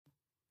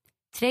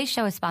Today's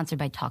show is sponsored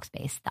by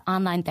Talkspace, the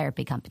online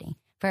therapy company.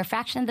 For a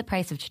fraction of the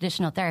price of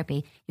traditional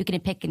therapy, you can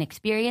pick an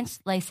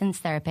experienced,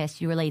 licensed therapist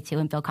you relate to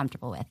and feel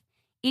comfortable with.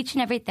 Each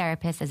and every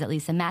therapist has at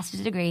least a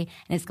master's degree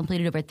and has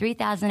completed over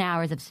 3,000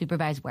 hours of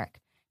supervised work.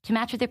 To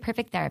match with your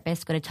perfect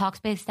therapist, go to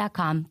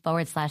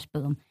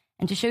Talkspace.com/boom.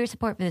 And to show your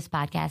support for this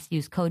podcast,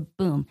 use code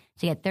BOOM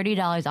to get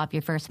 $30 off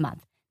your first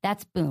month.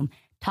 That's BOOM.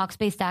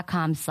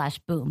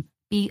 Talkspace.com/boom.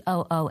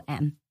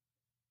 BOOM.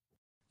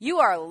 You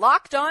are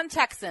Locked On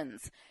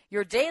Texans,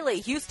 your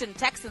daily Houston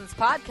Texans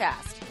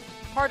podcast.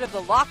 Part of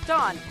the Locked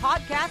On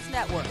Podcast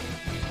Network.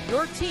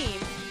 Your team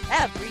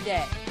every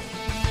day.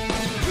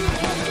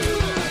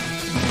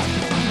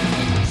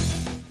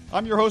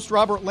 I'm your host,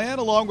 Robert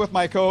Land, along with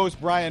my co-host,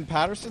 Brian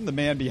Patterson, the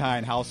man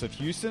behind House of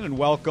Houston, and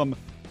welcome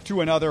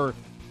to another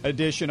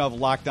edition of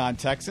Locked On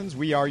Texans.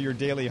 We are your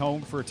daily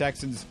home for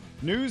Texans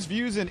news,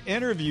 views, and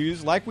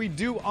interviews. Like we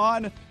do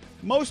on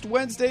most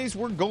Wednesdays,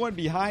 we're going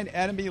behind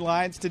enemy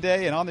lines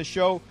today, and on the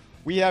show,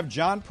 we have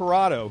John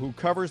Parado, who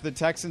covers the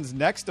Texans'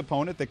 next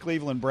opponent, the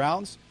Cleveland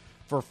Browns,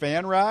 for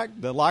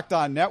FanRag. The Locked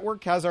On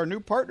Network has our new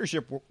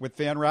partnership with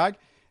FanRag,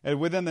 and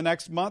within the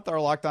next month,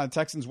 our Locked On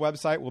Texans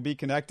website will be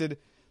connected.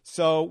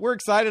 So we're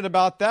excited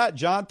about that.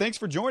 John, thanks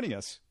for joining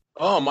us.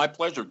 Oh, my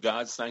pleasure,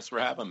 guys. Thanks for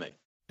having me.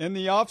 In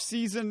the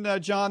offseason,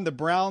 John, the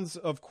Browns,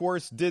 of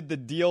course, did the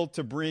deal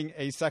to bring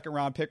a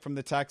second-round pick from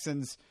the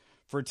Texans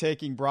for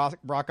taking Brock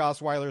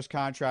Osweiler's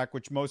contract,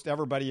 which most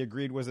everybody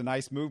agreed was a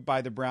nice move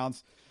by the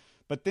Browns.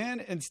 But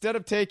then instead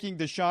of taking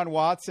Deshaun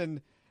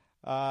Watson,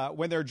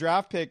 when their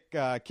draft pick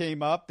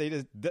came up,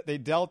 they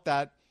dealt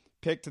that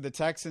pick to the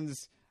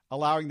Texans,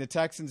 allowing the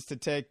Texans to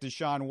take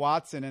Deshaun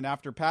Watson. And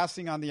after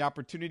passing on the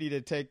opportunity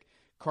to take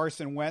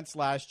Carson Wentz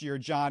last year,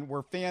 John,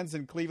 were fans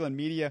in Cleveland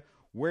media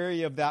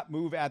wary of that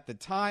move at the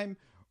time?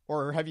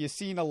 Or have you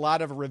seen a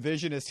lot of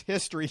revisionist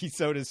history,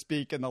 so to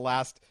speak, in the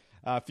last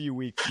few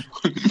weeks?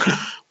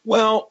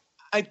 Well,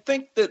 I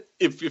think that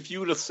if you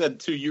would have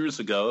said 2 years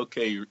ago,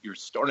 okay, you're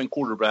starting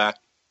quarterback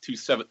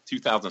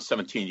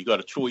 2017, you got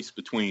a choice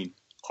between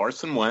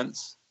Carson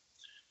Wentz,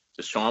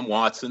 Deshaun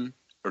Watson,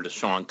 or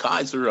Deshaun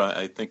Kaiser,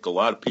 I think a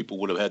lot of people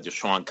would have had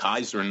Deshaun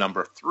Kaiser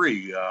number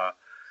 3,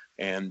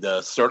 and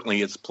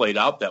certainly it's played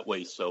out that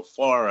way so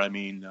far. I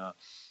mean,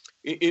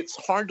 it's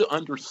hard to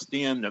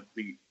understand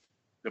the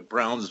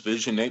Browns'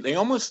 vision. They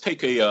almost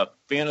take a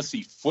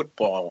fantasy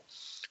football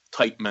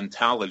type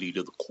mentality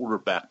to the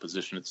quarterback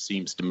position, it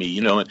seems to me.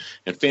 You know,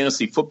 in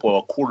fantasy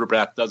football,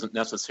 quarterback doesn't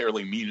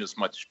necessarily mean as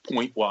much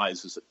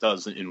point-wise as it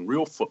does in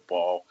real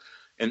football,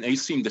 and they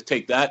seem to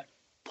take that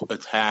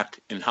attack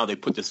and how they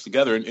put this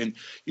together. And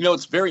you know,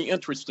 it's very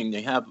interesting.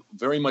 They have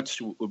very much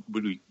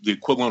the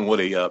equivalent of what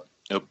a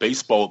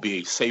baseball would be,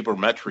 a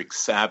sabermetric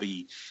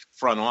savvy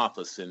front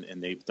office,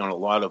 and they've done a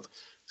lot of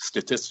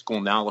statistical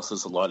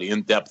analysis, a lot of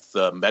in-depth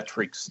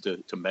metrics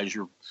to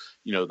measure,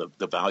 you know,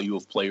 the value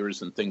of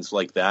players and things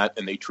like that.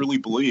 And they truly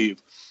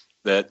believe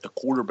that a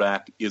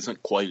quarterback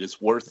isn't quite as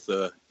worth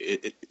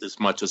as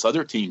much as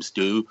other teams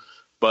do.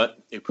 But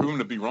they've proven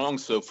to be wrong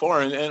so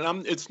far.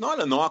 And it's not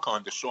a knock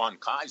on Deshaun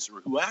Kaiser,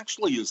 who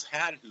actually has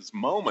had his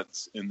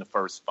moments in the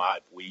first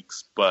 5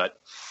 weeks, but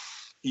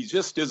he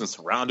just isn't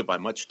surrounded by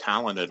much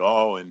talent at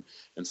all. And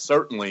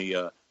certainly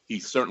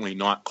he's certainly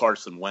not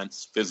Carson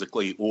Wentz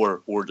physically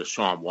or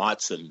Deshaun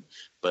Watson.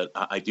 But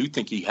I do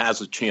think he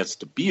has a chance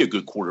to be a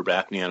good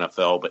quarterback in the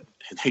NFL, but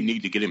they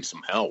need to get him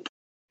some help.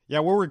 Yeah,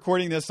 we're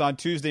recording this on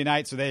Tuesday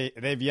night, so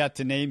they've yet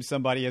to name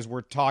somebody as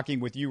we're talking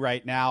with you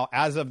right now.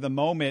 As of the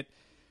moment,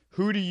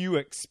 who do you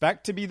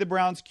expect to be the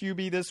Browns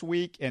QB this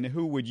week, and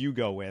who would you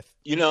go with?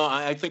 You know,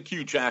 I think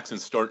Hugh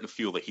Jackson's starting to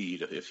feel the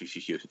heat.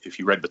 If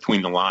you read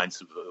between the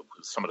lines of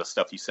some of the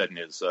stuff he said in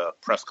his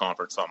press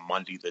conference on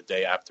Monday, the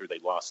day after they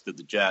lost to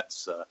the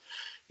Jets,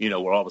 you know,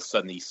 where all of a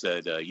sudden he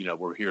said, you know,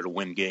 we're here to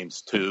win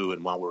games too,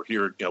 and while we're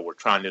here, you know, we're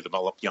trying to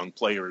develop young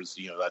players.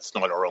 You know, that's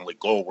not our only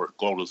goal. Our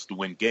goal is to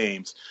win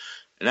games.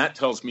 And that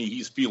tells me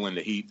he's feeling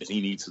the heat, that he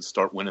needs to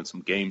start winning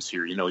some games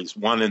here. You know, he's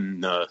 1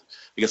 in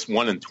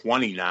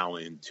 20 now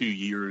in 2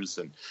 years.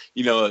 And,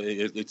 you know,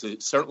 it's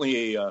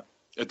certainly a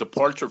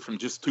departure from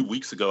just 2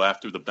 weeks ago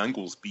after the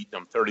Bengals beat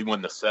them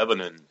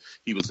 31-7. And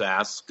he was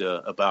asked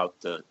about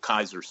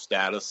Kaiser's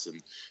status.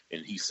 And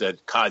he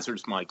said,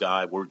 Kaiser's my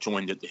guy. We're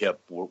joined at the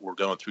hip. We're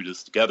going through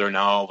this together.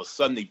 Now, all of a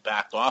sudden, he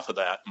backed off of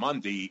that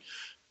Monday.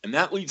 And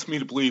that leads me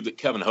to believe that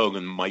Kevin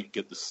Hogan might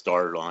get the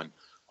start on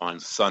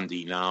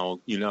Sunday. Now,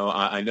 you know,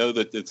 I know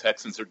that the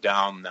Texans are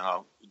down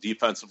now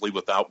defensively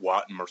without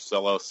Watt and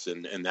Marcellus,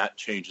 and that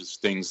changes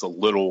things a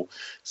little.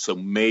 So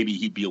maybe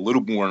he'd be a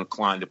little more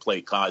inclined to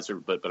play Kaiser,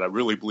 but I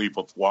really believe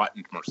if Watt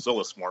and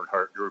Marcellus weren't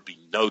hurt, there would be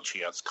no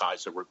chance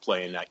Kaiser would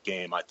play in that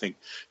game. I think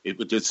it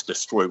would just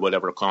destroy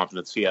whatever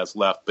confidence he has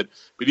left. But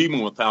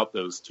even without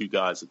those two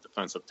guys at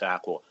defensive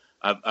tackle,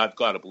 I've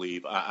got to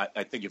believe.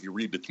 I think if you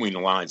read between the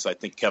lines, I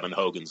think Kevin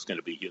Hogan's going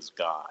to be his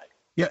guy.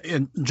 Yeah,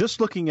 and just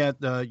looking at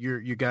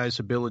your guys'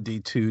 ability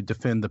to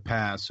defend the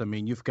pass, I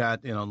mean, you've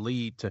got an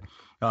elite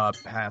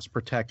pass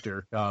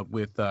protector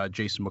with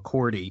Jason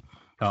McCourty.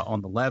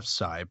 on the left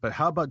side. But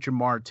how about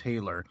Jamar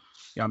Taylor?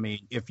 I mean,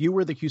 if you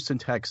were the Houston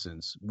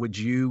Texans, would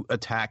you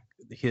attack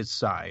his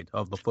side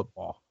of the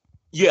football?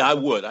 Yeah, I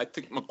would. I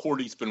think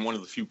McCourty's been one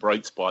of the few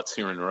bright spots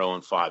here in their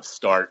 0-5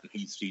 start.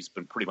 He's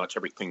been pretty much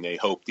everything they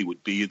hoped he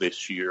would be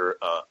this year.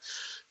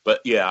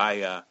 But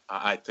yeah,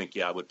 I think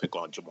I would pick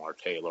on Jamar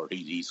Taylor.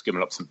 He's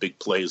given up some big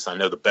plays. I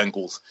know the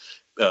Bengals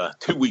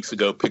 2 weeks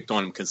ago picked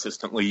on him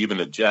consistently. Even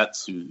the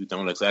Jets, who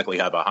don't exactly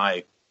have a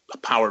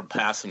high-powered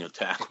passing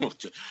attack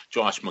with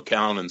Josh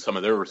McCown and some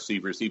of their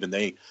receivers, even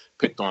they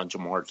picked on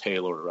Jamar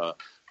Taylor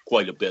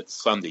quite a bit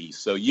Sunday.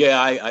 So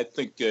yeah, I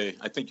think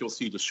you'll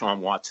see Deshaun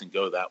Watson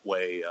go that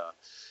way.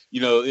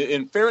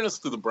 In fairness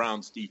to the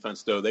Browns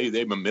defense, though, they've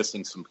been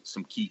missing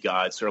some key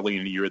guys early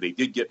in the year. They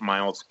did get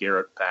Myles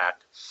Garrett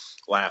back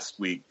last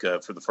week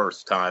for the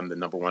first time, the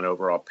number 1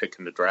 overall pick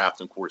in the draft.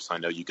 And of course, I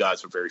know you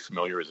guys are very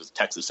familiar as a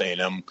Texas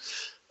A&M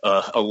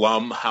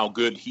alum how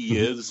good he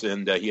is,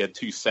 and he had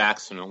 2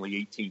 sacks and only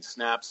 18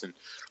 snaps. And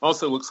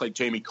also looks like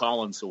Jamie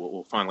Collins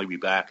will finally be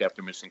back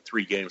after missing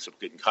 3 games with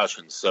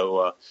concussions.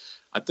 So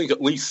I think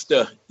at least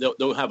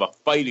they'll have a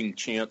fighting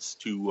chance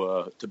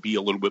to be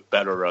a little bit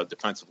better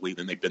defensively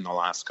than they've been the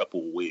last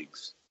couple of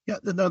weeks. Yeah,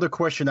 another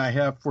question I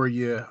have for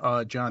you,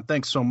 John.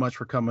 Thanks so much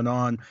for coming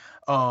on.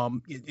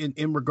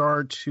 In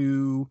regard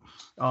to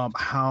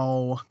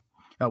how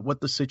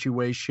what the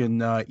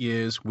situation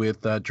is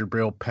with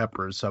Jabril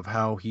Peppers, of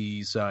how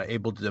he's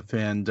able to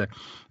defend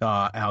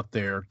out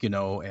there,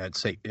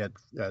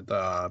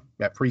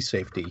 at free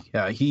safety.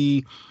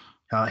 He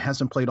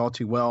hasn't played all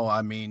too well.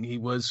 I mean, he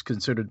was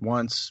considered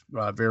once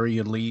very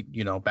elite,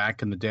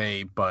 back in the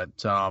day. But,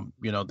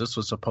 this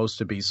was supposed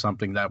to be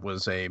something that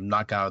was a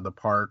knockout of the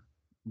park,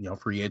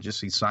 free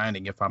agency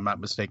signing, if I'm not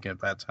mistaken, if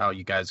that's how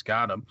you guys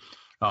got him.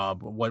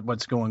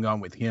 What's going on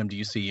with him? Do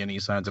you see any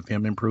signs of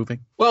him improving?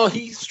 Well,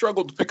 he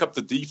struggled to pick up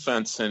the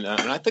defense, and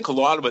I think a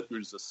lot of it,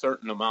 there's a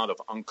certain amount of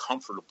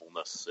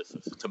uncomfortableness, if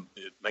to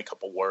make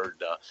up a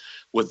word,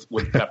 with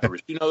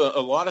Peppers.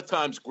 A lot of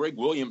times Greg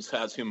Williams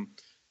has him,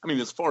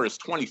 as far as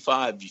 20,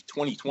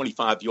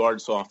 25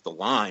 yards off the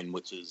line,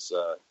 which is,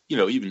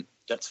 even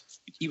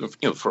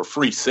for a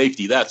free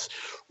safety, that's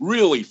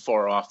really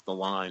far off the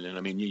line.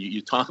 And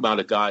you talk about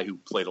a guy who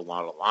played a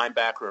lot of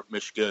linebacker at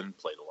Michigan,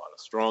 played a lot of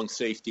strong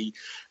safety,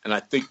 and I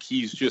think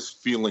he's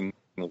just feeling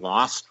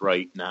lost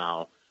right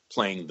now,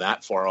 playing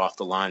that far off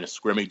the line of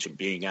scrimmage and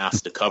being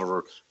asked to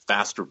cover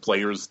faster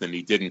players than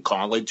he did in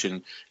college.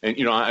 And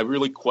I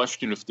really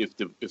question if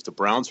the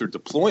Browns are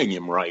deploying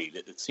him right.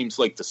 It seems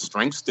like the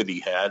strengths that he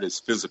had, his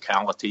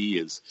physicality,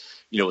 his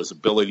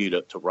ability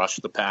to rush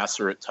the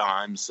passer at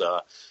times,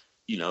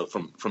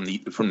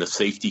 from the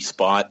safety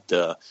spot.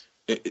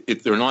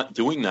 If they're not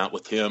doing that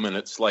with him, and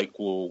it's like,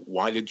 well,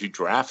 why did you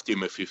draft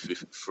him if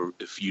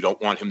you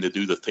don't want him to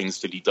do the things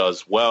that he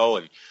does well?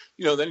 And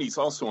then he's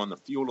also on the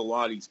field a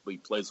lot. He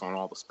plays on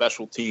all the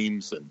special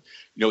teams, and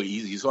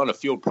he's on the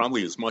field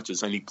probably as much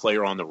as any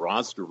player on the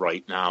roster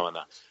right now. And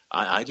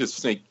I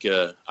just think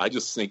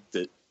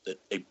that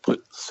they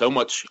put so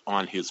much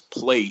on his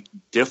plate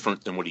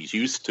different than what he's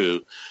used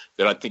to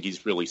that I think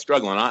he's really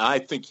struggling. I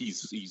think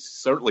he's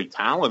certainly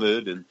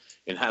talented and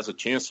has a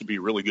chance to be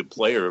a really good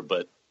player,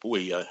 but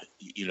boy,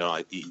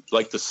 I'd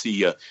like to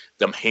see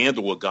them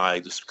handle a guy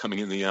just coming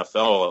in the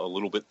NFL a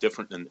little bit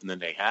different than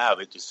they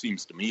have. It just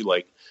seems to me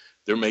like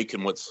they're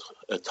making what's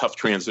a tough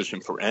transition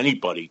for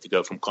anybody to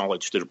go from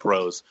college to the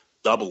pros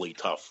doubly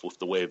tough with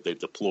the way they've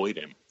deployed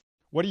him.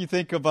 What do you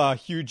think of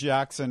Hugh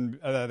Jackson,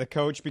 the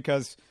coach?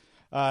 Because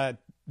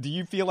do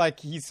you feel like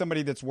he's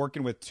somebody that's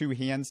working with 2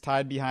 hands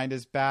tied behind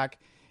his back?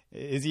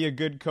 Is he a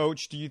good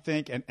coach, do you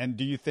think? And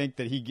do you think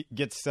that he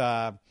gets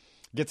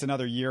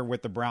another year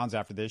with the Browns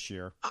after this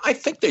year? I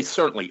think they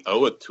certainly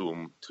owe it to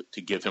him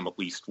to give him at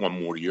least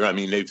one more year.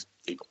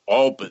 They've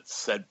all but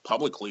said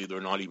publicly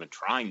they're not even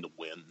trying to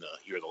win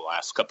here the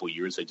last couple of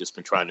years. They've just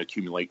been trying to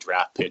accumulate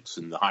draft picks,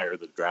 and the higher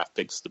the draft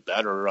picks, the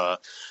better.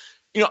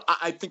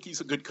 I think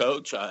he's a good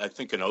coach. I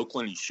think in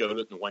Oakland he showed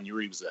it in the 1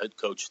 year he was the head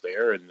coach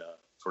there, and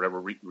for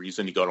whatever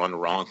reason he got on the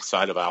wrong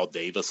side of Al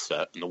Davis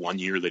in the 1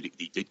 year that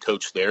he did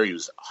coach there. He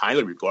was a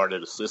highly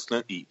regarded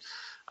assistant.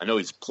 I know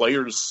his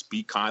players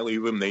speak highly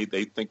of him. They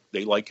think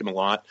they like him a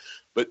lot.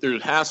 But there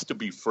has to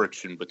be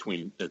friction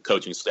between the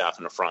coaching staff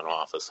and the front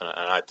office. And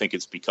I think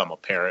it's become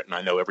apparent. And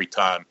I know every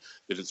time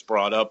that it's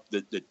brought up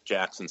that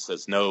Jackson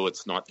says, no,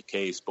 it's not the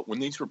case. But when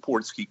these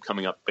reports keep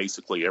coming up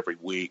basically every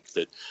week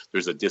that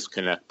there's a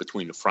disconnect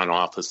between the front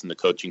office and the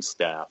coaching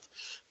staff,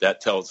 that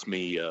tells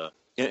me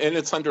and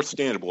it's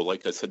understandable.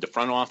 Like I said, the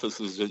front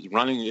office is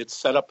running, it's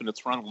set up and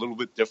it's run a little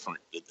bit different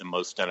than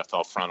most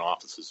NFL front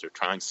offices. They're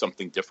trying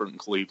something different in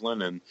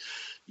Cleveland. And,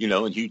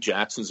 and Hugh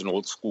Jackson's an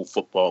old school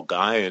football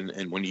guy.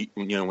 And when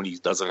he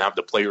doesn't have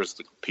the players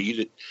to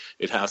compete,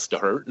 it has to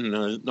hurt. And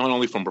not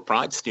only from a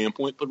pride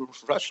standpoint, but a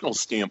professional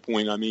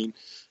standpoint.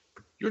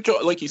 Your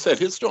job, like you said,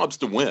 his job's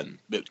to win.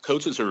 But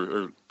coaches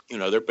are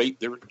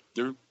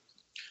they're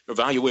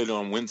evaluated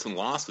on wins and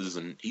losses,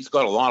 and he's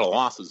got a lot of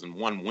losses and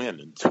one win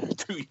in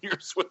 2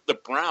 years with the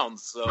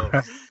Browns. So,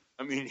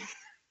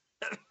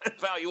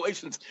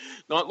 Valuation's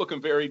not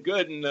looking very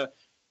good, and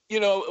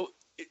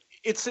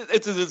it's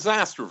a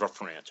disaster of a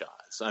franchise.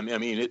 I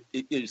mean,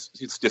 it's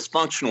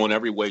dysfunctional in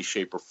every way,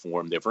 shape, or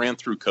form. They've ran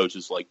through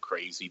coaches like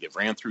crazy. They've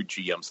ran through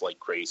GMs like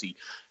crazy.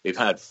 They've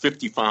had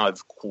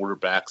 55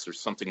 quarterbacks or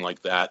something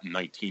like that in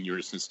 19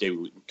 years since they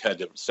had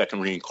the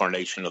second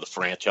reincarnation of the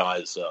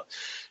franchise.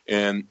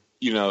 And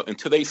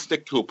until they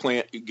stick to a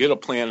plan, get a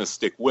plan and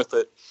stick with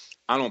it,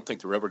 I don't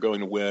think they're ever going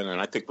to win, and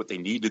I think what they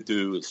need to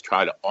do is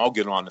try to all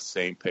get on the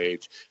same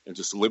page and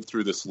just live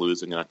through this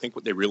losing. And I think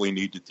what they really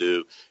need to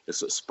do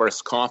is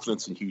express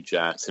confidence in Hugh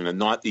Jackson, and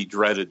not the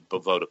dreaded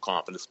vote of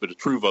confidence, but a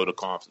true vote of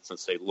confidence, and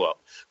say, look,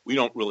 we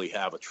don't really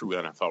have a true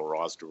NFL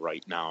roster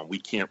right now, and we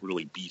can't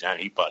really beat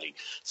anybody,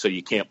 so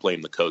you can't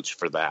blame the coach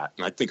for that.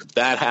 And I think if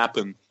that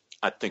happened,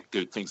 I think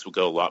things will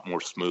go a lot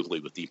more smoothly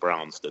with the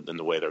Browns than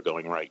the way they're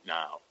going right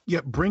now. Yeah,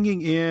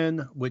 bringing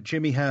in with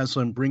Jimmy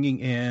Haslam, bringing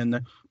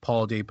in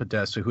Paul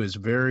DePodesta, who is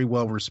very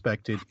well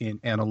respected in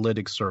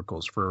analytics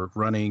circles for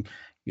running.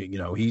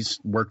 He's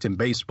worked in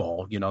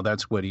baseball.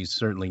 That's what he's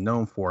certainly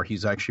known for.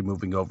 He's actually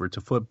moving over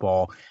to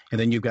football. And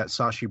then you've got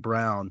Sashi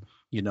Brown,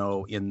 in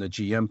the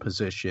GM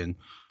position.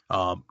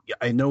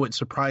 I know it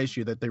surprised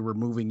you that they were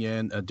moving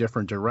in a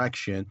different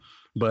direction,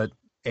 but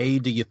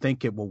do you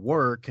think it will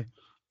work?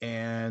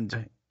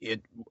 And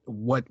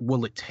what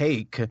will it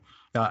take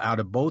out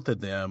of both of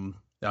them,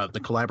 the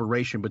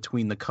collaboration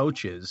between the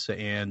coaches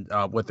and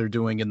what they're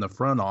doing in the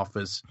front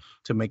office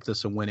to make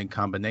this a winning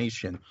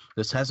combination?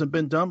 This hasn't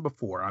been done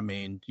before. I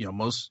mean,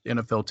 most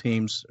NFL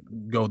teams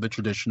go the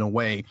traditional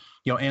way.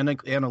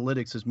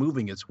 Analytics is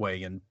moving its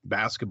way in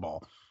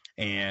basketball.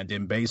 And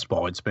in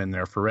baseball, it's been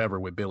there forever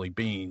with Billy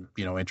Beane,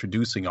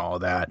 introducing all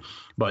of that.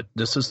 But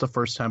this is the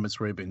first time it's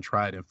really been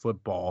tried in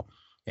football.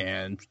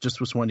 And just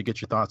was wanting to get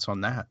your thoughts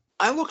on that.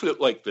 I look at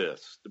it like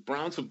this. The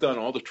Browns have done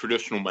all the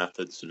traditional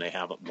methods and they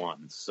haven't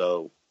won.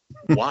 So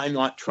why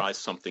not try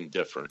something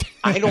different?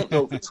 I don't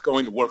know if it's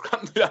going to work.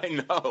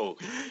 I know.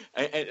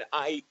 And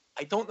I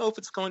don't know if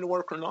it's going to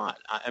work or not.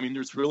 I mean,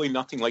 there's really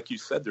nothing, like you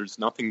said, there's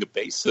nothing to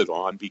base it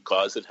on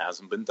because it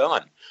hasn't been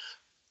done.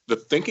 The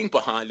thinking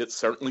behind it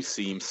certainly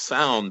seems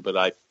sound, but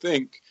I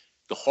think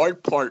the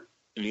hard part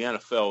in the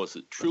NFL is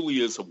it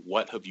truly is a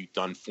what have you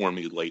done for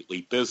me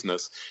lately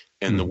business.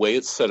 And the way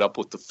it's set up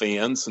with the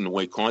fans and the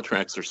way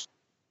contracts are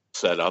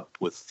set up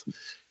with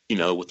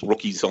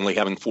rookies only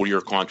having 4-year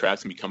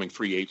contracts and becoming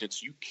free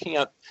agents, you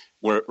can't,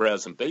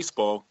 whereas in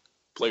baseball,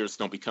 players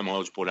don't become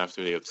eligible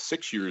after they have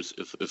 6 years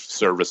of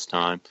service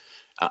time.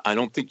 I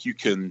don't think you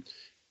can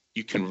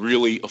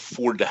really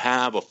afford to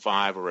have a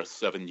 5 or a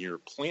 7-year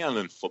plan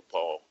in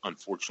football,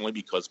 unfortunately,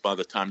 because by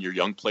the time your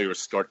young players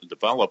start to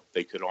develop,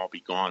 they could all be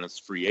gone as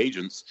free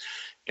agents.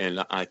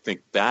 And I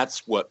think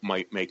that's what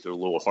might make it a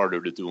little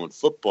harder to do in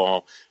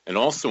football. And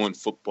also in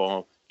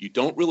football, you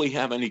don't really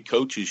have any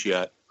coaches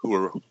yet who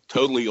are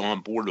totally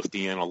on board with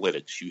the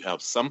analytics. You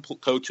have some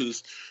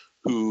coaches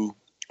who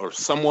are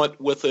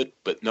somewhat with it,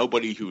 but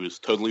nobody who is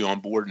totally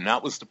on board. And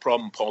that was the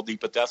problem Paul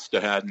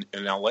DePodesta had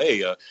in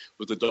L.A.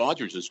 With the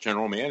Dodgers as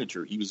general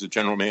manager. He was the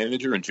general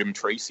manager, and Jim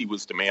Tracy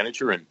was the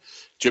manager. And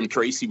Jim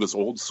Tracy was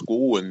old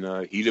school,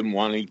 and he didn't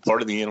want any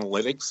part of the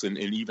analytics. And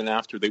even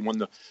after they won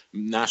the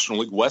National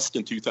League West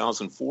in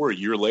 2004, a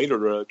year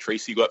later,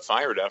 Tracy got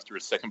fired after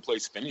a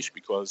second-place finish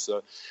because,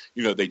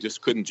 they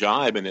just couldn't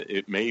jibe. And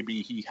it may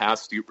be he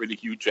has to get rid of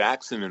Hugh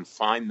Jackson and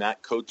find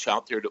that coach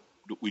out there that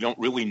we don't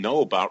really know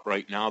about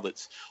right now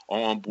that's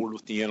all on board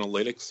with the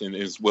analytics and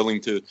is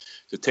willing to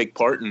take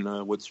part in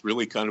what's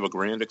really kind of a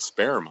grand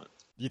experiment.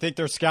 Do you think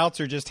their scouts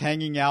are just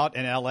hanging out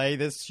in L.A.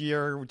 this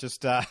year?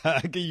 Just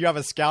you have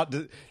a scout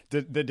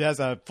that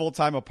has a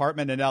full-time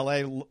apartment in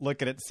L.A.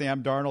 looking at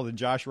Sam Darnold and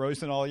Josh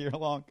Rosen all year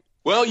long?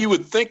 Well, you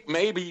would think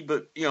maybe,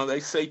 but, they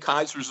say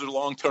Kaiser's a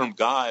long-term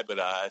guy, but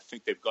I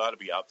think they've got to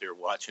be out there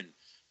watching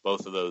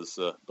both of those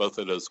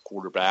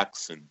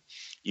quarterbacks. And,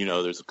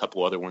 there's a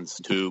couple other ones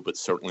too, but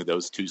certainly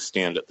those two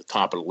stand at the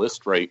top of the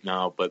list right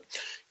now. But,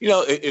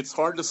 it's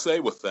hard to say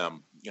with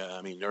them.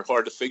 I mean, they're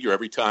hard to figure.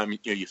 Every time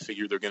you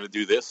figure they're going to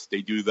do this,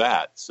 they do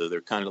that. So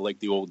they're kind of like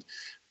the old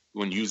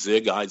when you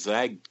zig, I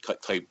zag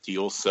type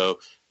deal. So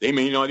they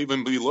may not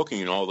even be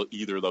looking at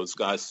either of those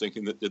guys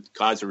thinking that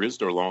Kaiser is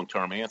their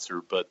long-term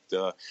answer. But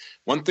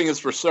one thing is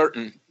for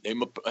certain, they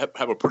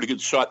have a pretty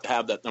good shot to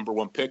have that number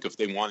one pick if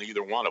they want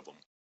either one of them.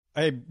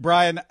 Hey,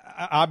 Brian,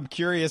 I'm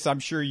curious. I'm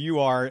sure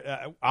you are.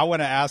 I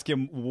want to ask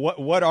him,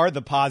 what are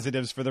the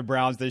positives for the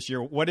Browns this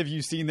year? What have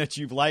you seen that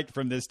you've liked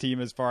from this team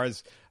as far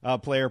as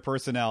player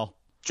personnel?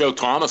 Joe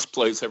Thomas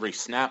plays every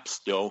snap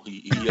still.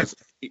 He has.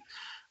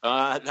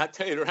 I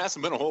tell you, there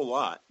hasn't been a whole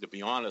lot, to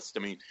be honest.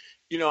 I mean,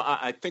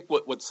 I think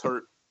what's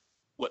hurt,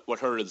 what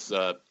hurt is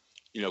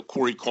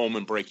Corey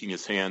Coleman breaking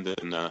his hand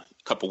a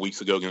couple weeks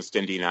ago against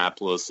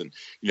Indianapolis. And,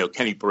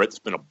 Kenny Britt's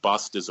been a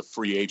bust as a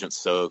free agent.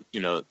 So,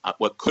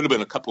 what could have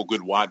been a couple of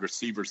good wide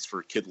receivers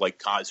for a kid like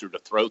Kaiser to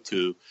throw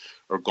to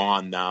are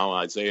gone now.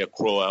 Isaiah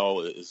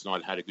Crowell has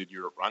not had a good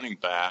year at running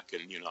back.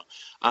 And,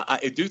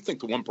 I do think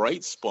the one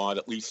bright spot,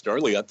 at least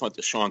early, I thought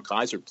DeShone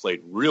Kizer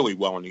played really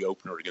well in the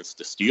opener against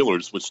the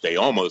Steelers, which they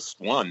almost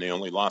won. They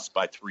only lost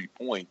by 3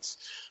 points.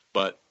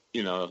 But,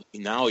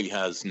 now he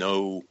has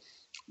no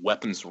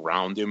weapons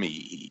around him.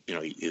 He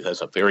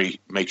has a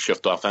very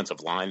makeshift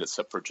offensive line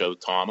except for Joe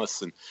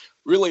Thomas. And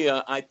really,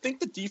 I think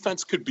the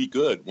defense could be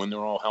good when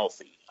they're all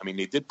healthy. I mean,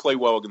 they did play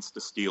well against the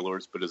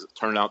Steelers, but as it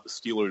turned out, the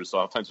Steelers'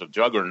 offensive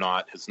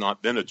juggernaut has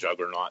not been a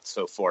juggernaut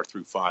so far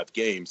through 5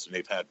 games, and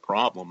they've had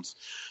problems.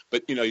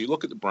 But, you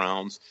look at the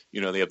Browns,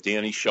 they have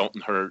Danny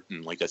Shelton hurt,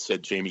 and like I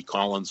said, Jamie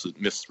Collins has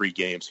missed 3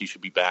 games. He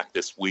should be back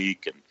this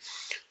week. And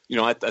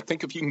I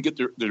think if you can get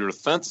their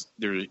defense,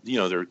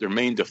 their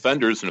main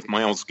defenders, and if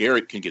Myles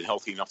Garrett can get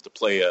healthy enough to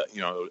play a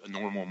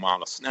normal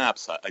amount of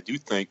snaps, I do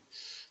think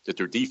that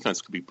their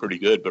defense could be pretty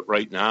good. But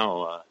right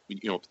now,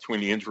 between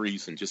the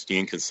injuries and just the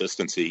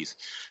inconsistencies,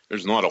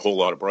 there's not a whole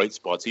lot of bright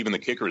spots. Even the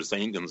kicker,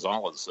 Zane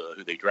Gonzalez,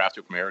 who they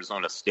drafted from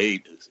Arizona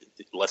State, is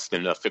less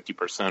than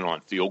 50%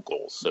 on field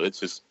goals. So it's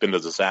just been a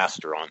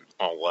disaster on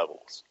all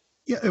levels.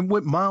 Yeah, and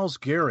with Myles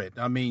Garrett,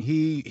 I mean,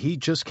 he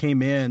just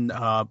came in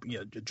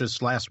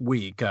just last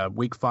week,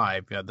 week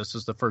 5. This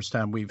is the first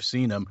time we've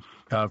seen him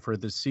for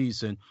this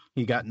season.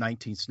 He got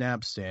 19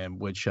 snaps in,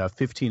 which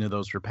 15 of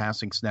those were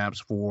passing snaps,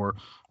 4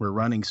 were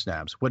running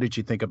snaps. What did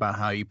you think about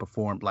how he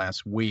performed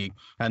last week?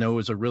 I know it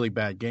was a really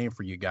bad game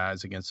for you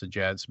guys against the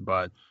Jets,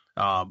 but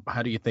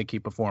how do you think he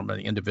performed on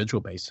an individual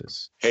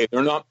basis? Hey,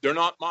 they're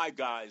not my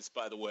guys,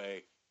 by the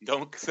way.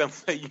 Don't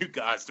say you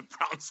guys. The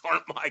Browns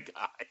aren't my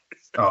guys.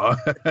 Oh.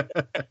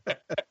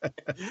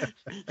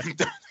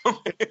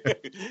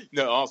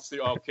 No,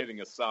 all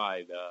kidding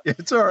aside.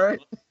 It's all right.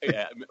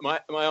 Yeah,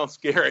 Myles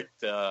Garrett,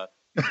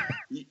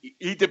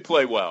 he did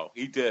play well.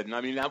 He did. And,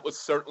 I mean, that was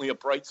certainly a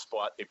bright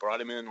spot. They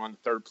brought him in on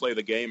the 3rd play of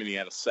the game, and he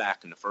had a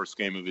sack in the first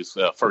game of his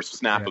first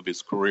snap of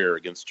his career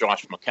against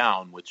Josh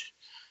McCown, which,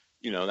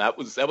 that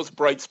was a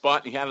bright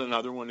spot. And he had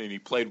another one, and he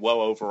played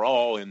well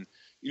overall. And,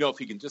 if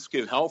he can just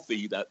get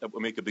healthy, that would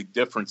make a big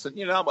difference. And,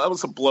 that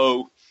was a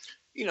blow,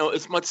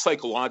 as much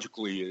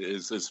psychologically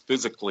as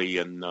physically.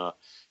 And,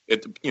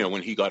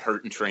 when he got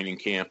hurt in training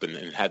camp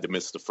and had to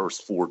miss the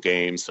first 4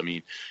 games. I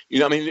mean,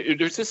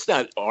 there's just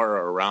that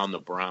aura around the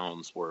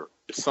Browns where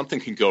if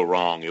something can go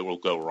wrong, it will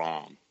go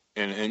wrong.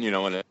 And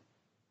it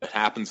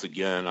happens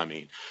again. I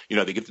mean,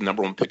 they get the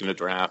number 1 pick in the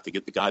draft. They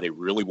get the guy they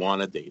really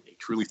wanted. They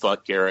truly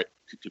thought Garrett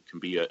can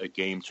be a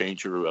game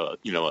changer, a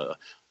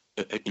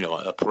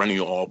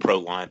perennial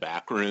all-pro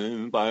linebacker,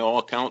 and by all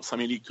accounts, I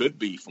mean, he could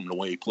be from the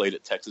way he played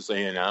at Texas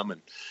A&M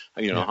and,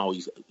 how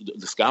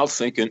the scouts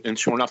think, and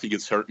sure enough, he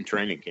gets hurt in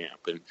training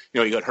camp. And,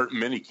 he got hurt in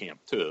minicamp,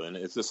 too. And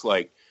it's just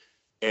like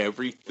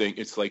everything,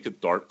 it's like a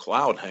dark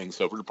cloud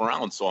hangs over the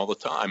Browns all the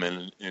time.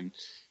 And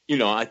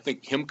I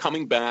think him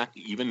coming back,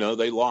 even though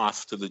they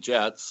lost to the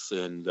Jets,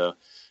 and,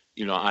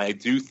 I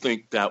do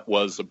think that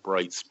was a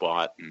bright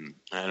spot.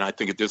 And I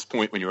think at this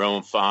point, when you're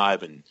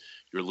 0-5 and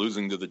you're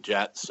losing to the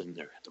Jets and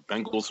the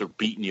Bengals are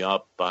beating you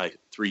up by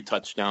 3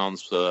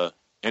 touchdowns,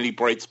 any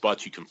bright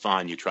spots you can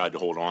find, you try to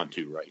hold on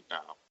to right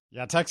now.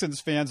 Yeah, Texans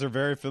fans are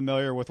very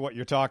familiar with what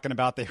you're talking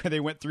about. They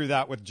went through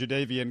that with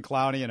Jadeveon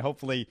Clowney, and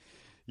hopefully,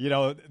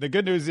 the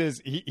good news is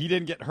he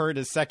didn't get hurt.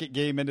 His 2nd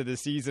game into the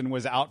season,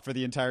 was out for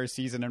the entire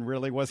season and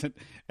really wasn't.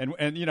 And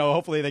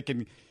hopefully they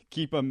can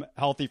keep him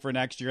healthy for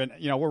next year. And,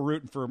 we're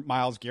rooting for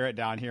Myles Garrett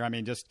down here. I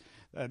mean, just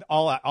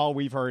all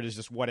we've heard is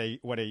just what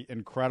a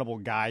incredible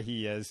guy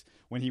he is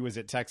when he was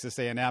at Texas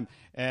A&M.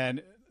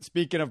 And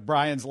speaking of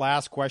Brian's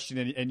last question,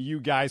 and you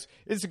guys,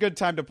 it's a good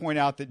time to point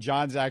out that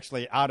John's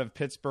actually out of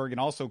Pittsburgh and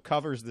also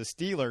covers the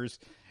Steelers.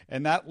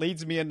 And that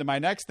leads me into my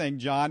next thing,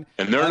 John.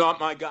 And they're not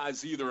my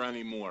guys either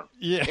anymore.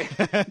 Yeah.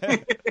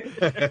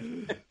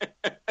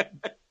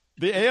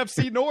 The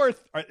AFC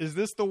North, is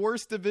this the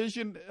worst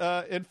division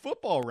in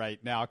football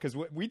right now? Because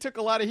we took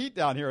a lot of heat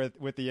down here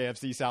with the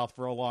AFC South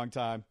for a long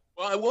time.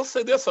 Well, I will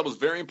say this. I was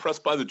very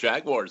impressed by the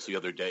Jaguars the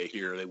other day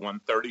here. They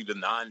won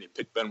 30-9. They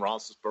picked Ben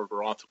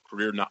Roethlisberger off a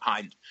career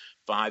high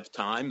 5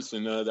 times.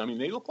 And,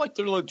 they look like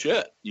they're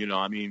legit.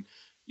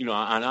 And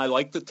I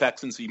like the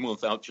Texans even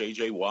without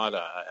J.J. Watt,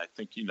 I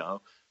think,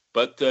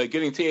 But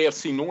getting to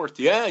AFC North,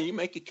 you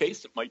make a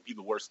case it might be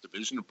the worst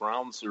division. The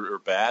Browns are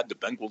bad. The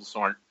Bengals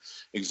aren't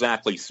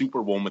exactly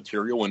Super Bowl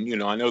material.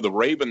 And, I know the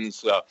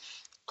Ravens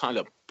kind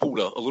of pulled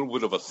a little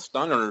bit of a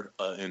stunner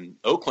in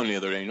Oakland the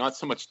other day. Not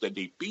so much that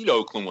they beat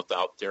Oakland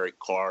without Derek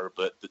Carr,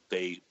 but that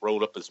they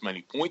rolled up as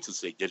many points as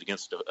they did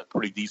against a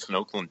pretty decent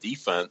Oakland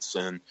defense.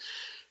 And,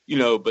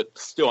 but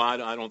still, I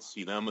don't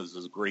see them as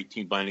a great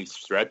team by any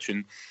stretch.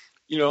 And,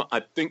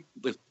 I think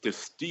the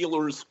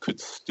Steelers could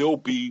still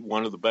be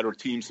one of the better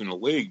teams in the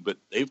league, but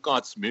they've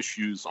got some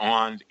issues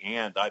on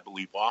and I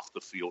believe off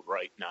the field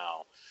right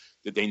now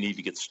that they need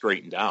to get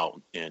straightened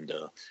out. And,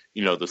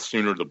 the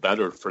sooner the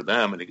better for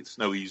them. And it's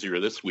no easier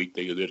this week.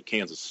 They go to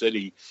Kansas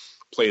City,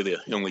 play the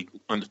only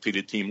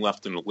undefeated team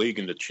left in the league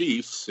in the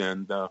Chiefs.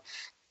 And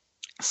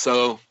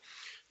so,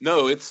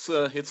 no,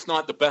 it's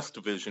not the best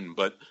division,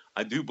 but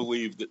I do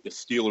believe that the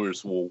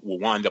Steelers will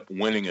wind up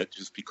winning it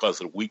just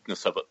because of the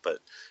weakness of it. But,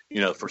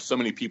 for so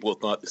many people who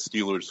thought the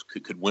Steelers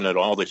could win it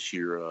all this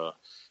year,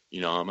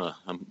 I'm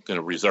going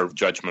to reserve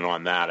judgment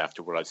on that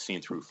after what I've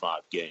seen through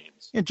 5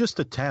 games. And just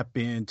to tap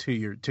into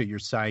your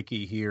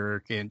psyche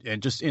here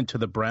and just into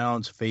the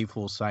Browns'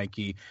 faithful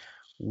psyche,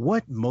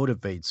 what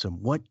motivates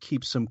them? What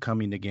keeps them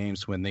coming to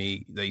games when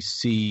they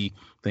see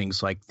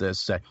things like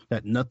this,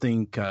 that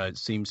nothing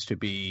seems to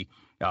be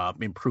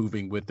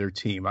improving with their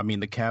team? I mean,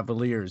 the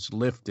Cavaliers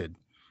lifted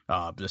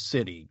the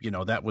city.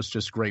 That was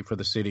just great for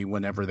the city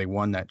whenever they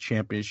won that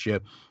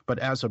championship. But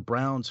as a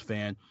Browns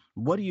fan,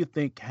 what do you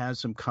think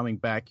has them coming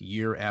back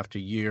year after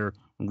year,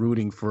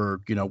 rooting for,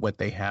 what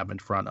they have in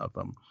front of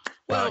them?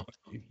 Well,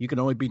 you can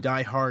only be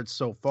diehard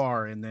so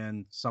far, and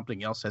then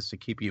something else has to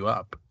keep you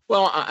up.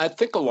 Well, I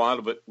think a lot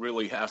of it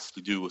really has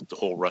to do with the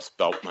whole Rust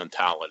Belt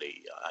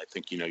mentality. I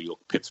think, you look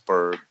at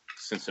Pittsburgh,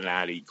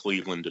 Cincinnati,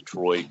 Cleveland,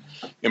 Detroit.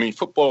 I mean,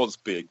 football is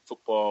big.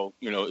 Football,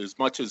 as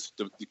much as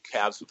the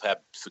Cavs have had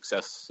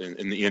success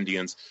in the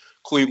Indians,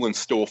 Cleveland's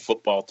still a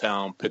football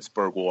town.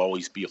 Pittsburgh will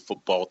always be a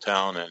football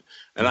town.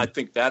 And I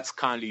think that's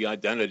kind of the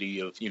identity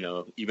of,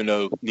 even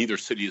though neither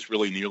city is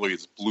really nearly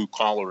as blue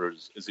collar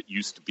as it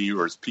used to be,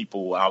 or as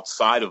people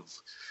outside of,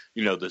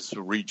 this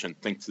region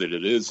thinks that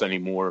it is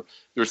anymore,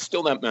 there's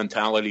still that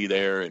mentality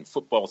there. And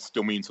football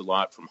still means a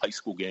lot, from high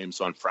school games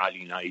on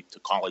Friday night to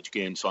college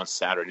games on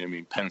Saturday. I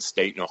mean, Penn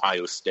State and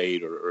Ohio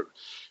State are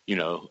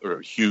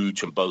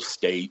huge in both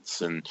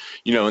states, and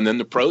then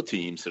the pro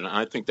teams. And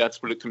I think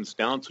that's what it comes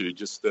down to.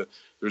 Just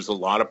there's a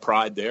lot of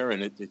pride there,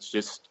 and it's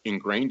just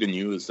ingrained in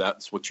you as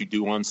that's what you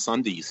do on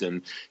Sundays.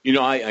 And,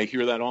 I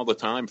hear that all the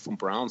time from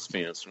Browns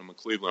fans from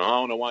Cleveland. I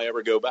don't know why I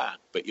ever go back,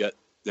 but yet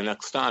the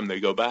next time they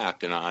go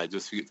back, and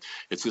it's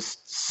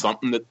just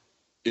something that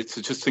it's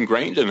just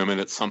ingrained in them, and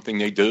it's something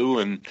they do,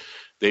 and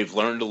they've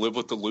learned to live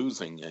with the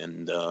losing.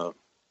 And,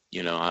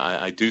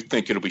 I do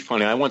think it'll be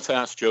funny. I once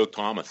asked Joe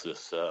Thomas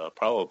this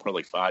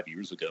probably 5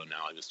 years ago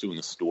now. I was doing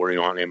a story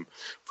on him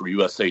for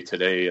USA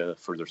Today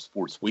for their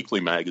Sports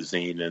Weekly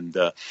magazine. And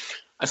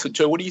I said,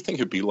 Joe, what do you think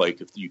it'd be like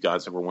if you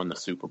guys ever won the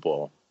Super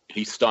Bowl?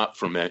 He stopped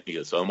for a minute. He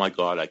goes, oh, my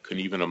God, I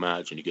couldn't even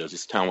imagine. He goes,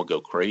 this town would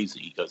go crazy.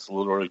 He goes,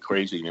 literally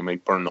crazy. They may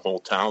burn the whole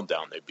town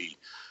down. They'd be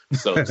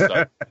so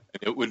excited.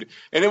 It would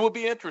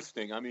be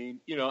interesting. I mean,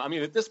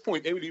 at this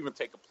point, they would even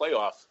take a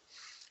playoff.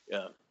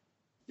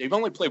 They've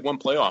only played one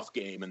playoff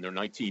game in their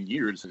 19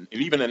 years, and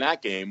even in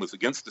that game was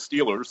against the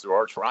Steelers, their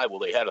arch rival.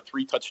 They had a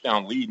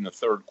 3-touchdown lead in the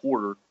third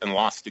quarter and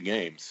lost the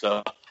game.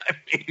 So,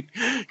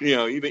 I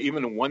mean,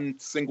 even one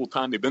single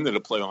time they've been to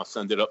the playoffs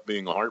ended up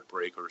being a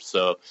heartbreaker.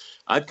 So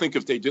I think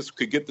if they just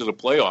could get to the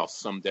playoffs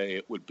someday,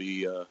 it would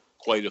be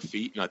quite a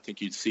feat, and I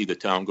think you'd see the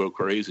town go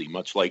crazy,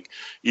 much like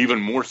even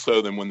more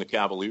so than when the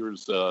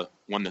Cavaliers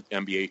won the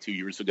NBA 2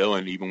 years ago,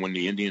 and even when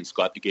the Indians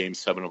got to Game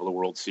 7 of the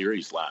World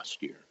Series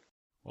last year.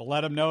 Well,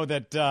 let them know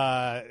that,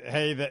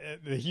 hey,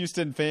 the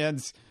Houston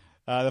fans,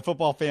 the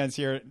football fans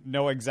here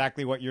know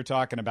exactly what you're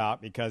talking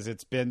about, because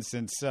it's been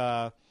since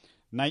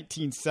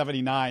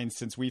 1979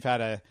 since we've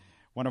had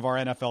one of our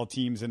NFL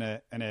teams in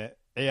a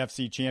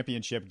AFC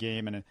championship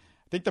game. And I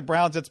think the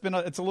Browns, it's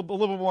a little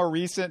bit more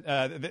recent.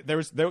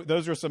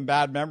 Those are some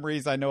bad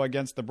memories, I know,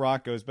 against the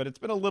Broncos, but it's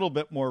been a little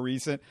bit more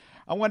recent.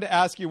 I wanted to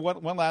ask you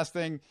one last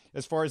thing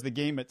as far as the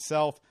game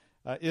itself.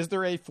 Is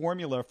there a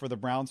formula for the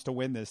Browns to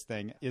win this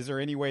thing? Is there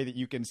any way that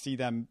you can see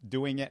them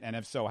doing it? And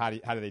if so, how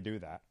do they do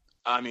that?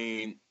 I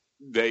mean,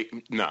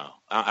 no.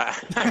 I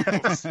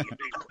don't see any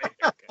way.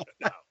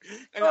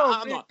 No.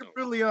 I'm not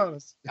really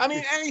honest. I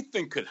mean,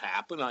 anything could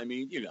happen. I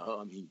mean,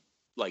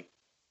 like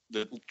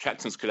the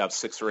Texans could have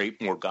 6 or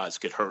 8 more guys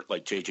get hurt,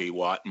 like J.J.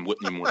 Watt and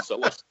Whitney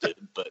Marsalis did.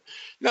 But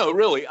no,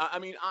 really, I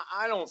mean,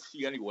 I don't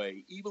see any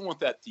way, even with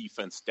that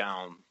defense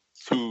down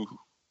 2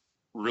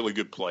 really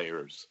good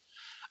players.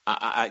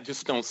 I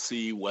just don't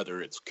see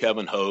whether it's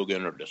Kevin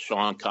Hogan or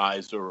DeShone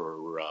Kizer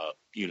or,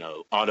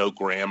 Otto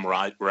Graham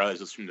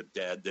rises from the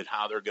dead, that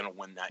how they're going to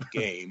win that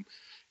game.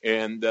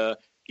 And, I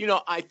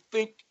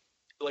think,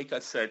 like I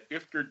said,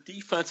 if their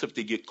defense, if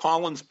they get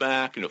Collins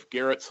back and if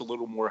Garrett's a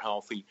little more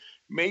healthy,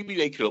 maybe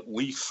they could at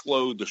least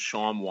slow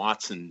Deshaun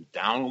Watson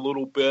down a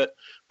little bit.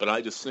 But I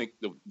just think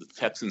the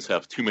Texans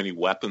have too many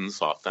weapons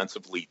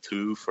offensively,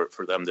 too,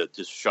 for them to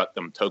just shut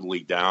them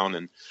totally down.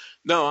 And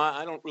no,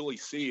 I don't really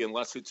see,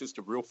 unless it's just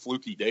a real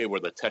fluky day where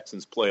the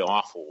Texans play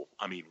awful,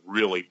 I mean,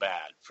 really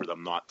bad, for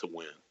them not to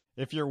win.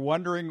 If you're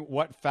wondering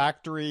what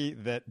factory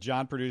that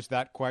John produced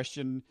that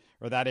question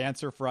or that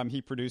answer from,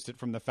 he produced it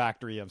from the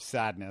factory of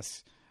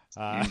sadness.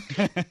 In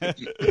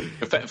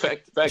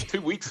fact,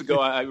 2 weeks ago,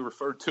 I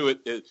referred to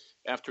it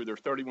after their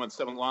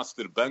 31-7 loss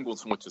to the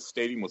Bengals, in which the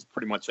stadium was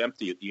pretty much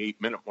empty at the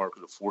 8-minute mark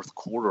of the fourth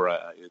quarter.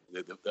 I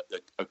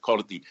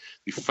called it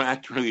the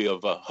factory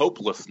of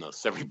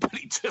hopelessness.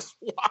 Everybody just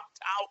walked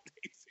out.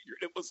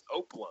 figured it was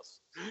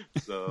hopeless.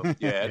 So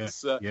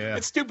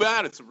it's too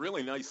bad. It's a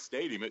really nice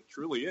stadium. It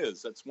truly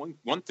is. That's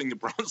one thing the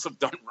Browns have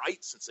done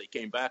right since they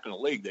came back in the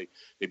league. They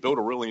built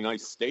a really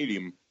nice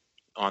stadium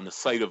on the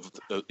site of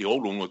the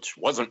old one, which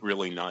wasn't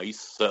really nice.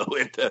 So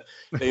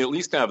they at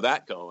least have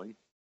that going.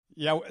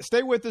 Yeah,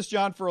 stay with us,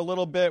 John, for a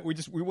little bit.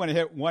 We want to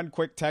hit one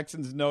quick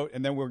Texans note,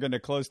 and then we're going to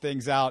close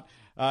things out.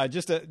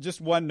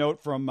 Just one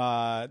note from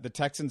the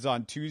Texans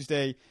on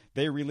Tuesday.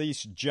 They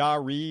released Ja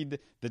Reed,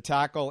 the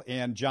tackle,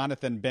 and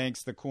Jonathan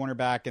Banks, the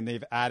cornerback, and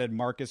they've added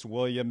Marcus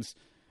Williams.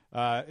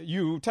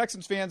 You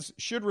Texans fans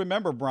should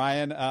remember,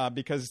 Brian,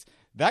 because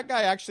that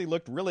guy actually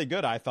looked really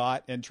good, I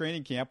thought, in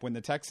training camp when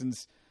the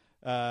Texans,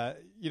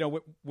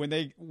 when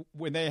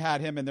they had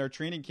him in their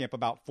training camp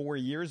about 4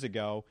 years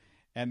ago.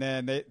 And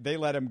then they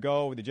let him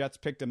go. The Jets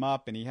picked him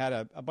up, and he had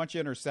a bunch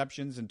of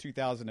interceptions in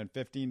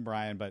 2015,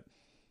 Brian. But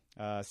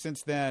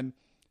since then,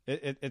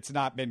 it's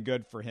not been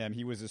good for him.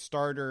 He was a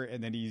starter,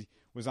 and then he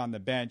was on the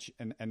bench,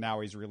 and now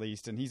he's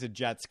released. And he's a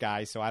Jets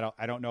guy, so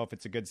I don't know if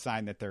it's a good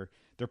sign that they're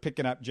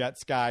picking up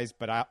Jets guys.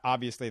 But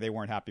obviously, they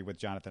weren't happy with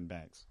Jonathan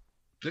Banks.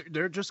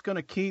 They're just going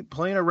to keep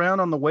playing around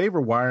on the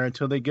waiver wire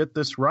until they get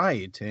this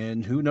right.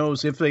 And who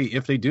knows if they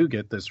do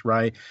get this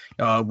right.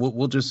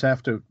 We'll just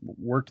have to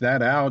work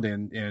that out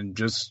and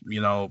just,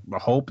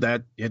 hope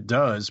that it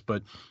does.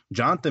 But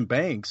Jonathan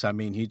Banks, I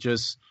mean, he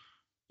just,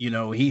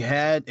 he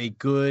had a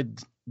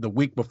good the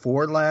week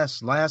before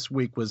last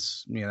week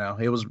was,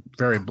 it was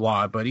very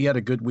blah, but he had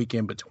a good week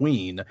in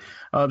between.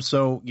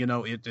 So,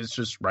 it's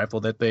just rightful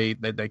that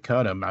they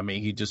cut him. I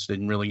mean, he just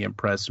didn't really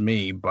impress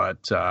me,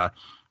 but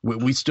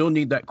we still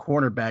need that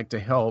cornerback to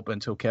help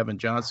until Kevin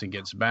Johnson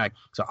gets back.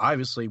 So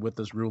obviously with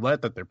this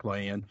roulette that they're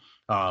playing,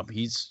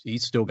 he's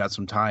still got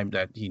some time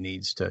that he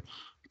needs to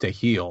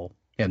heal.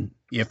 And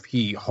if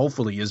he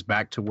hopefully is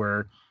back to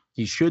where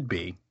he should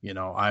be,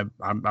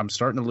 I'm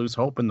starting to lose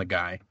hope in the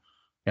guy.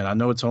 And I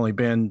know it's only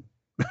been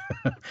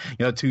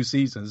 2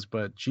 seasons,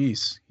 but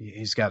geez,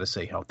 he's got to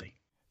stay healthy.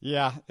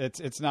 Yeah,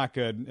 it's not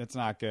good. It's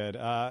not good.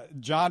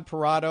 John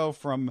Parado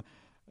from.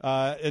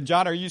 And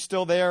John, are you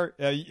still there?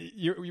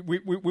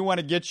 We want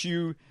to get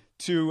you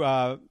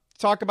to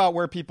talk about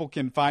where people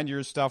can find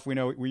your stuff. We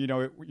know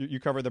you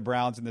cover the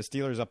Browns and the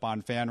Steelers up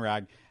on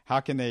FanRag. How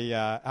can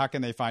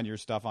they find your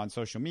stuff on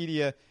social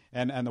media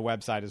and the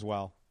website as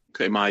well?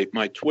 Okay,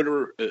 my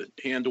Twitter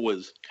handle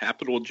is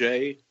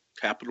J,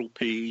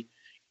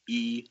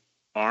 P,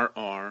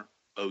 ERROTTO,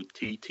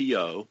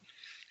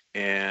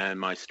 and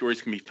my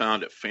stories can be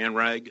found at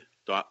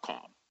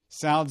fanrag.com.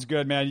 Sounds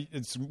good, man.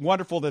 It's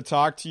wonderful to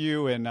talk to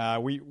you, and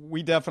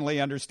we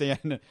definitely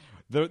understand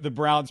the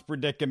Browns'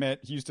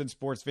 predicament. Houston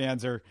sports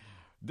fans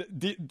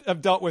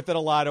have dealt with it a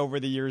lot over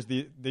the years.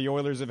 The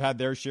Oilers have had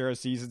their share of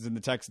seasons, and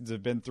the Texans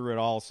have been through it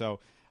all. So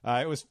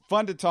it was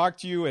fun to talk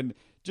to you. And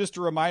just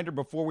a reminder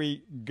before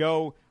we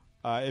go,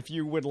 if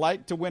you would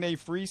like to win a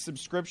free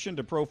subscription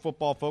to Pro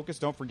Football Focus,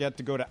 don't forget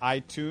to go to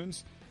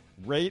iTunes,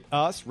 rate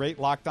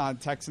Locked On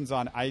Texans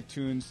on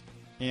iTunes,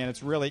 and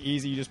it's really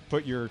easy. You just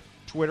put your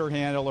Twitter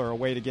handle or a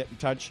way to get in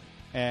touch,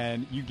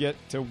 and you get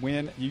to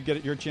win. You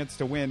get your chance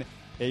to win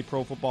a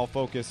Pro Football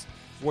Focus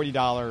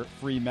 $40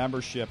 free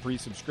membership, free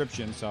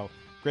subscription. So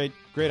great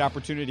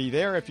opportunity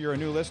there. If you're a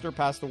new listener,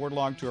 pass the word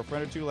along to a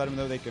friend or two. Let them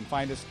know they can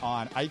find us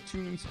on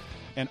iTunes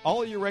and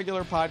all of your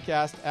regular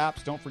podcast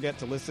apps. Don't forget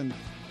to listen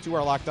to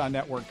our Locked On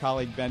Network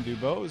colleague Ben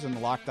Dubose and the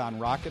Locked On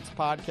Rockets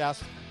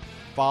podcast.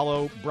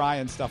 Follow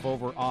Brian's stuff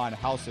over on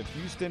House of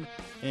Houston,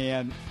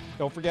 and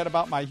don't forget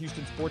about my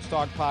Houston Sports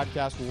Talk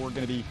podcast, where we're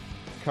going to be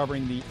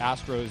covering the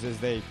Astros as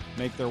they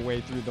make their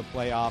way through the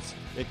playoffs.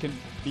 It can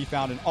be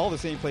found in all the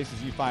same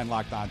places you find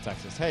Locked On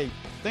Texas. Hey,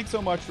 thanks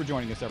so much for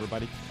joining us,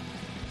 everybody.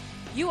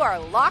 You are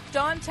Locked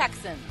On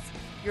Texans,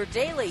 your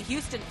daily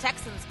Houston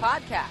Texans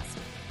podcast,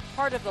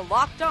 part of the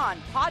Locked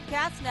On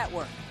Podcast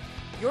Network,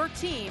 your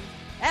team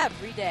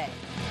every day.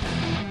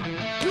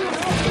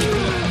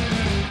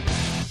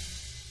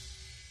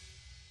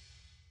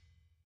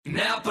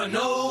 Napa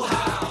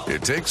know-how.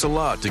 It takes a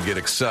lot to get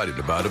excited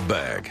about a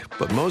bag,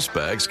 but most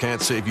bags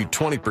can't save you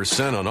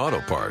 20% on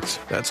auto parts.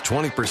 That's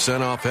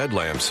 20% off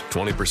headlamps,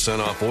 20%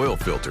 off oil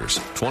filters,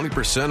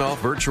 20% off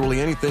virtually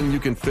anything you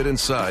can fit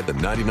inside the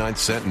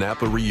 99-cent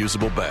Napa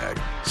reusable bag.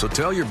 So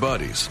tell your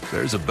buddies,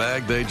 there's a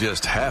bag they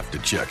just have to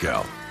check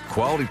out.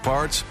 Quality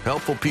parts,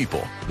 helpful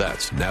people.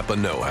 That's Napa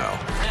know-how.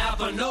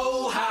 Napa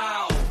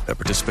know-how. At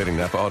participating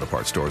Napa Auto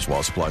Parts stores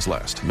while supplies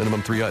last.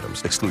 Minimum 3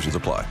 items. Exclusions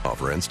apply.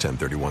 Offer ends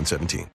 10/31/17.